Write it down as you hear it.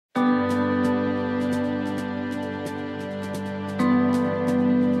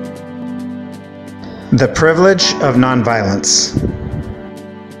The privilege of nonviolence.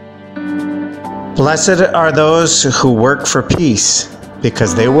 Blessed are those who work for peace,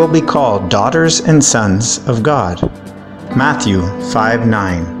 because they will be called daughters and sons of God. Matthew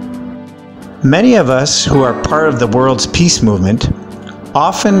 5:9. Many of us who are part of the world's peace movement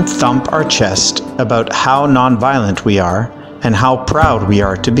often thump our chest about how nonviolent we are and how proud we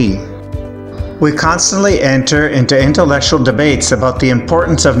are to be. We constantly enter into intellectual debates about the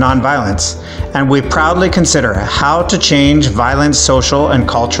importance of nonviolence, and we proudly consider how to change violent social and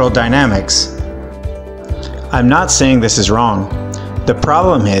cultural dynamics. I'm not saying this is wrong. The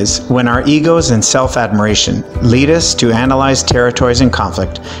problem is when our egos and self-admiration lead us to analyze territories in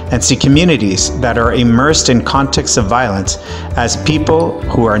conflict and see communities that are immersed in contexts of violence as people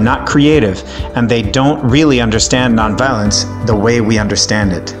who are not creative, and they don't really understand nonviolence the way we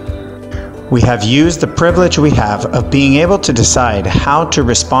understand it. We have used the privilege we have of being able to decide how to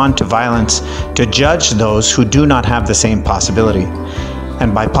respond to violence to judge those who do not have the same possibility.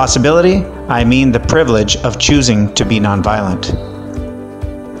 And by possibility, I mean the privilege of choosing to be nonviolent.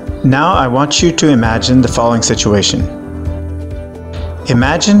 Now I want you to imagine the following situation.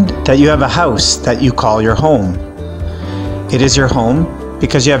 Imagine that you have a house that you call your home. It is your home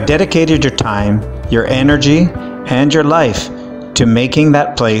because you have dedicated your time, your energy, and your life to making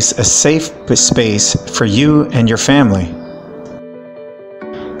that place a safe space for you and your family.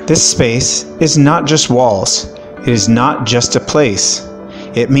 This space is not just walls. It is not just a place.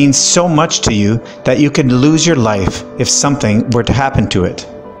 It means so much to you that you could lose your life if something were to happen to it.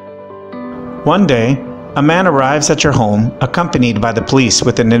 One day, a man arrives at your home accompanied by the police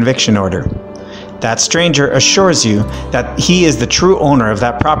with an eviction order. That stranger assures you that he is the true owner of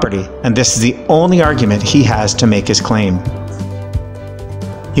that property, and this is the only argument he has to make his claim.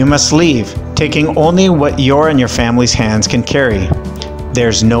 You must leave, taking only what your and your family's hands can carry.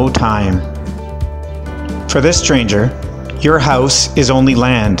 There's no time. For this stranger, your house is only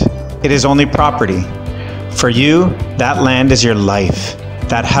land. It is only property. For you, that land is your life.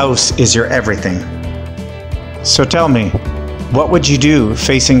 That house is your everything. So tell me, what would you do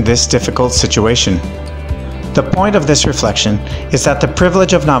facing this difficult situation? The point of this reflection is that the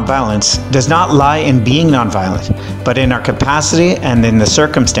privilege of nonviolence does not lie in being nonviolent, but in our capacity and in the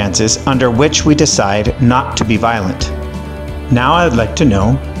circumstances under which we decide not to be violent. Now I'd like to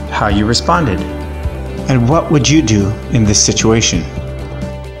know how you responded. And what would you do in this situation?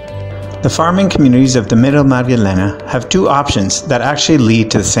 The farming communities of the Middle Magdalena have two options that actually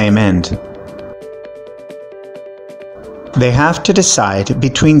lead to the same end. They have to decide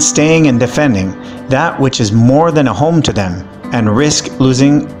between staying and defending that which is more than a home to them and risk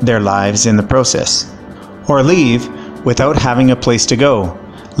losing their lives in the process, or leave without having a place to go,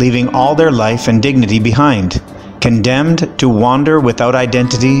 leaving all their life and dignity behind, condemned to wander without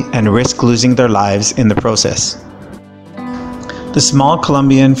identity and risk losing their lives in the process. The small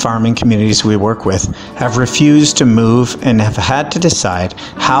Colombian farming communities we work with have refused to move and have had to decide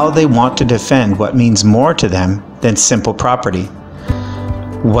how they want to defend what means more to them than simple property,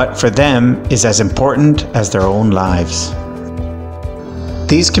 what for them is as important as their own lives.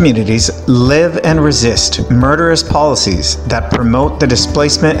 These communities live and resist murderous policies that promote the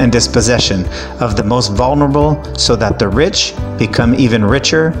displacement and dispossession of the most vulnerable so that the rich become even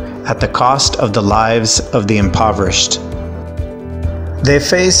richer at the cost of the lives of the impoverished. They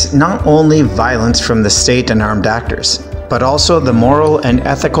face not only violence from the state and armed actors, but also the moral and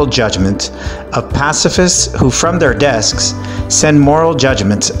ethical judgment of pacifists who from their desks send moral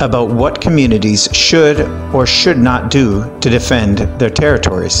judgments about what communities should or should not do to defend their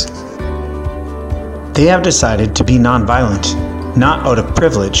territories. They have decided to be nonviolent, not out of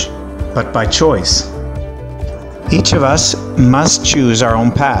privilege, but by choice. Each of us must choose our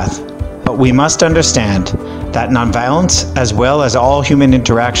own path, but we must understand that nonviolence, as well as all human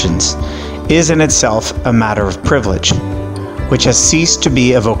interactions, is in itself a matter of privilege, which has ceased to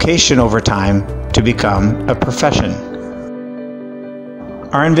be a vocation over time to become a profession.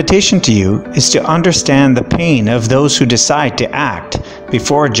 Our invitation to you is to understand the pain of those who decide to act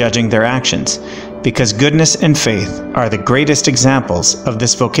before judging their actions, because goodness and faith are the greatest examples of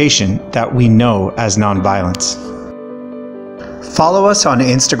this vocation that we know as nonviolence. Follow us on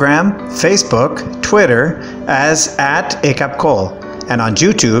Instagram, Facebook, Twitter as @ACAPCOL, and on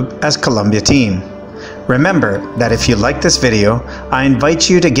YouTube as Columbia Team. Remember that if you like this video, I invite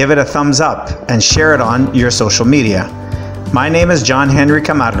you to give it a thumbs up and share it on your social media. My name is John Henry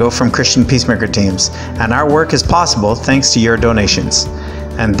Camargo from Christian Peacemaker Teams, and our work is possible thanks to your donations.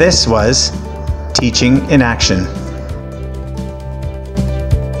 And this was Teaching in Action.